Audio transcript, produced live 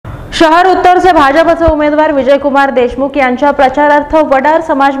शहर उत्तरचे भाजपचे उमेदवार विजयकुमार देशमुख यांच्या प्रचारार्थ वडार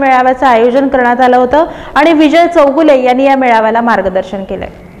समाज मेळाव्याचे आयोजन करण्यात आले होते आणि विजय चौगुले यांनी या मेळाव्याला मार्गदर्शन केले।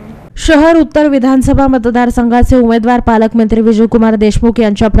 शहर उत्तर विधानसभा मतदारसंघाचे उमेदवार पालकमंत्री विजयकुमार देशमुख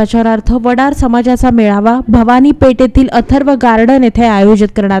यांच्या प्रचारार्थ वडार समाजाचा मेळावा भवानी पेठ येथील अथर्व गार्डन येथे आयोजित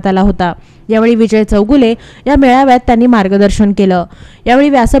करण्यात आला होता। यावेळी विजय चौगुले या मेळाव्यात त्यांनी मार्गदर्शन केले। यावेळी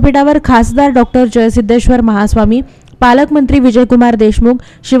व्यासपीठावर खासदार डॉक्टर जयसिद्धेश्वर महास्वामी, पालकमंत्री विजयकुमार देशमुख,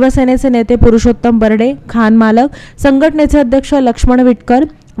 शिवसेनेचे नेते पुरुषोत्तम बर्डे, खान मालक, संघटनेचे अध्यक्ष लक्ष्मण विटकर,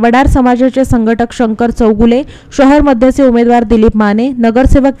 वडार समाजाचे संघटक शंकर चौगुले, शहर मध्यचे उमेदवार दिलीप माने,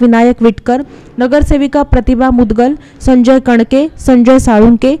 नगरसेवक विनायक विटकर, नगरसेविका प्रतिभा मुदगल, संजय कणके, संजय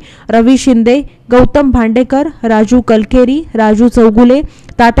साळुंके, रवी शिंदे, गौतम भांडेकर, राजू कलकेरी, राजू चौगुले,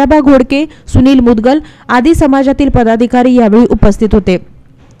 तात्याबा घोडके, सुनील मुदगल आदी समाजातील पदाधिकारी यावेळी उपस्थित होते।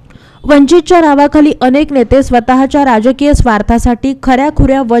 वंचितच्या नावाखाली अनेक नेते स्वतःच्या राजकीय स्वार्थासाठी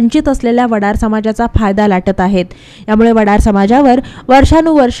खऱ्याखुऱ्या वंचित असलेल्या वडार समाजाचा फायदा लाटत आहेत। यामुळे वडार समाजावर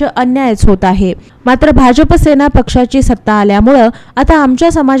वर्षानुवर्ष अन्यायच होत आहे। मात्र भाजप सेना पक्षाची सत्ता आल्यामुळे आता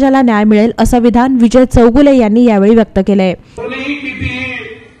आमच्या समाजाला न्याय मिळेल असं विधान विजय चौगुले यांनी यावेळी व्यक्त केले।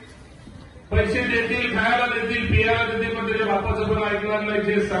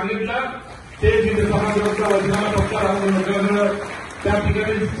 त्या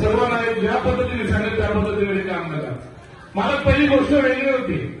ठिकाणी सर्वांना ज्या पद्धतीने सांगितलं त्या पद्धतीने काम करा। मला पहिली गोष्ट वेगळी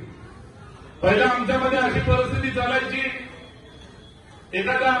होती। पहिला आमच्यामध्ये अशी परिस्थिती चालायची,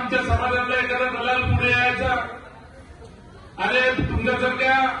 एखादा आमच्या समाजातला एखादा दलाल पुढे यायचा आणि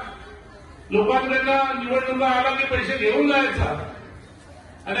तुमच्यासारख्या लोकांकडनं निवडणुका आला की पैसे घेऊन जायचा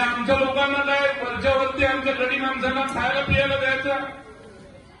आणि आमच्या लोकांना काय वरच्यावरती आमच्या गडी माणसांना खायला पियाला द्यायचा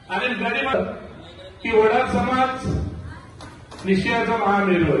आणि गडी की वडार समाज निश्चयाचा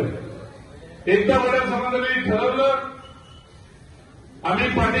महामेरू आहे। एकदा वडार समाजाने ठरवलं, आम्ही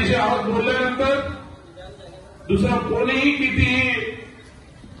पाठीशी आहोत बोलल्यानंतर दुसरा कोणीही कितीही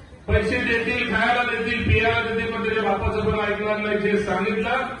पैसे देतील, खायला देतील, पियाला देतील, पण त्याच्या बापाचं पण ऐकणार नाही। जे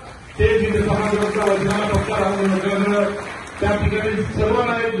सांगितलं ते जिथे समाजाचा वचनाला पक्का राहून त्या ठिकाणी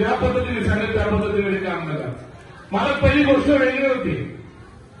सर्वांना ज्या पद्धतीने सांगितलं त्या पद्धतीने काम करा। मला पहिली गोष्ट वेगळी होती।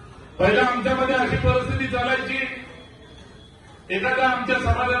 पहिला आमच्यामध्ये अशी परिस्थिती चालायची, एखादा आमच्या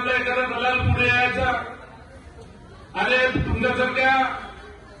समाजातला एखादा दलाल पुढे यायचा आणि तुमच्यासारख्या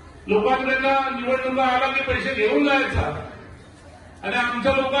लोकांकडनं निवडणुका आला की पैसे घेऊन जायचा आणि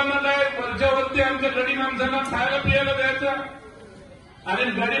आमच्या लोकांना काय वरच्यावरती आमच्या गडी माणसांना खायला पियाला द्यायचा आणि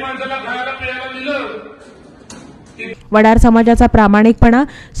गडी माणसाला खायला पियाला दिलं। वडार समाजाचा प्रामाणिकपणा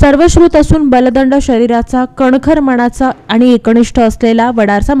सर्वश्रुत असून बलदंड शरीराचा, कणखर मनाचा आणि एकनिष्ठ असलेला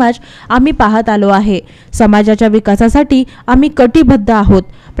वडार समाज आम्ही पाहत आलो आहे। समाजाच्या विकासासाठी आम्ही कटिबद्ध आहोत।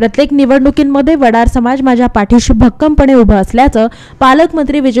 प्रत्येक निवडणुकीमध्ये वडार समाज माझ्या पाठीशी भक्कमपणे उभा असल्याचं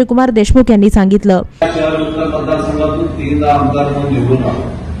पालकमंत्री विजयकुमार देशमुख यांनी सांगितलं। शहर उत्तर मतदारसंघातून 3दा आमदार म्हणून निवडून आलो।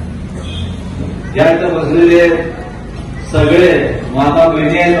 या इथं बसलेले सगळे माता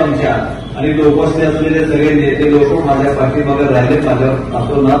बहिणी आहेत आमच्या आणि उपस्थित असलेले सगळे नेते लोक माझ्या पाठीमागे राहिले, माझ्यावर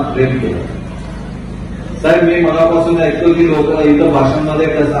आतोनात प्रेम केलं। साहेब, मी मगापासून ऐकतो की लोक इथं भाषणामध्ये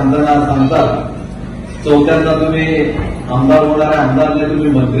सांगतात चौथ्यांदा तुम्ही आमदार होणार आहे, आमदारने तुम्ही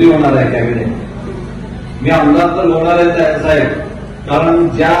मंत्री होणार आहे कॅबिनेट। मी आमदार तर होणार आहे साहेब, कारण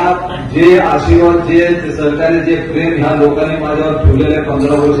जे आशीर्वाद, जे सरकारी जे प्रेम ह्या लोकांनी माझ्यावर ठेवलेलं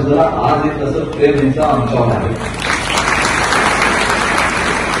 15 वर्ष झाला, आज हे तसं प्रेम यांचं आमच्यावर आहे।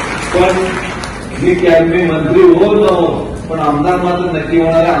 पण मी मंत्री होत नव्हतो, पण आमदार मात्र नक्की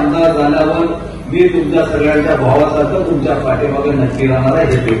होणार आहे। आमदार झाल्यावर मी तुमच्या सगळ्यांच्या भावासारखं तुमच्या पाठीमागे नक्की राहणार आहे,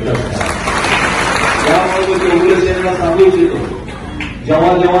 हे भेटत। त्यामुळे मी चौगुले सांगू इच्छितो,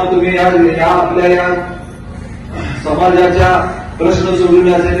 जेव्हा जेव्हा तुम्ही या आपल्या या समाजाच्या प्रश्न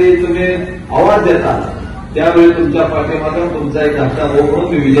सोडवण्यासाठी तुम्ही आवाज देता, त्यावेळी तुमच्या पाठीमागे तुमचा एक धाकटा भाऊ म्हणून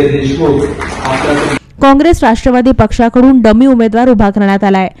मी विजय देशमुख आपल्या काँग्रेस राष्ट्रवादी पक्षाकडून डमी उमेदवार उभा करण्यात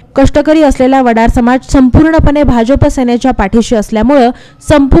आलाय। कष्टकरी असलेला वडार समाज संपूर्णपणे भाजप सेनेच्या पाठीशी असल्यामुळे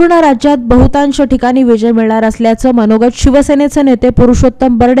संपूर्ण राज्यात बहुतांश ठिकाणी विजय मिळणार असल्याचं मनोगत शिवसेनेचे नेते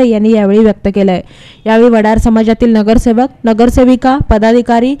पुरुषोत्तम बर्डे यांनी यावेळी व्यक्त केलंय। यावेळी वडार समाजातील नगरसेवक, नगरसेविका,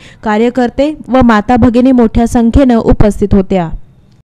 पदाधिकारी, कार्यकर्ते व माता भगिनी मोठ्या संख्येने उपस्थित होत्या।